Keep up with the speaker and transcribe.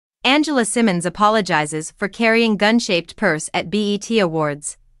Angela Simmons apologizes for carrying gun-shaped purse at BET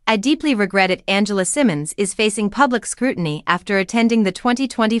Awards. I deeply regret it. Angela Simmons is facing public scrutiny after attending the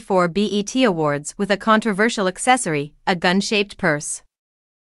 2024 BET Awards with a controversial accessory, a gun-shaped purse.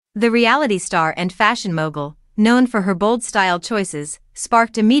 The reality star and fashion mogul, known for her bold style choices,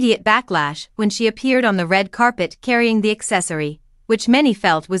 sparked immediate backlash when she appeared on the red carpet carrying the accessory, which many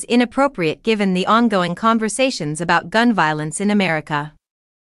felt was inappropriate given the ongoing conversations about gun violence in America.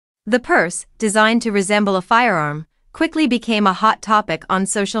 The purse, designed to resemble a firearm, quickly became a hot topic on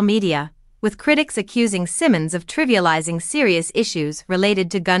social media, with critics accusing Simmons of trivializing serious issues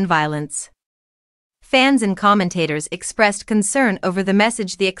related to gun violence. Fans and commentators expressed concern over the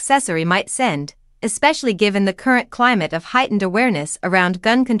message the accessory might send, especially given the current climate of heightened awareness around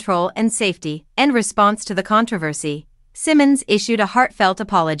gun control and safety. In response to the controversy, Simmons issued a heartfelt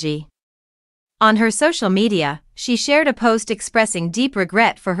apology. On her social media, she shared a post expressing deep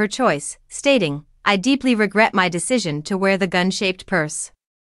regret for her choice, stating, "I deeply regret my decision to wear the gun-shaped purse.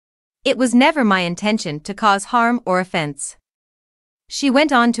 It was never my intention to cause harm or offense." She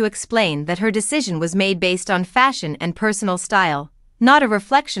went on to explain that her decision was made based on fashion and personal style, not a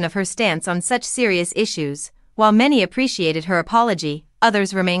reflection of her stance on such serious issues. While many appreciated her apology,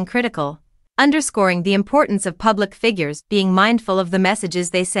 others remain critical, underscoring the importance of public figures being mindful of the messages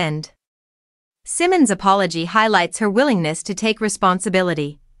they send. Simmons' apology highlights her willingness to take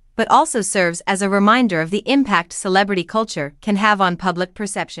responsibility, but also serves as a reminder of the impact celebrity culture can have on public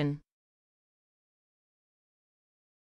perception.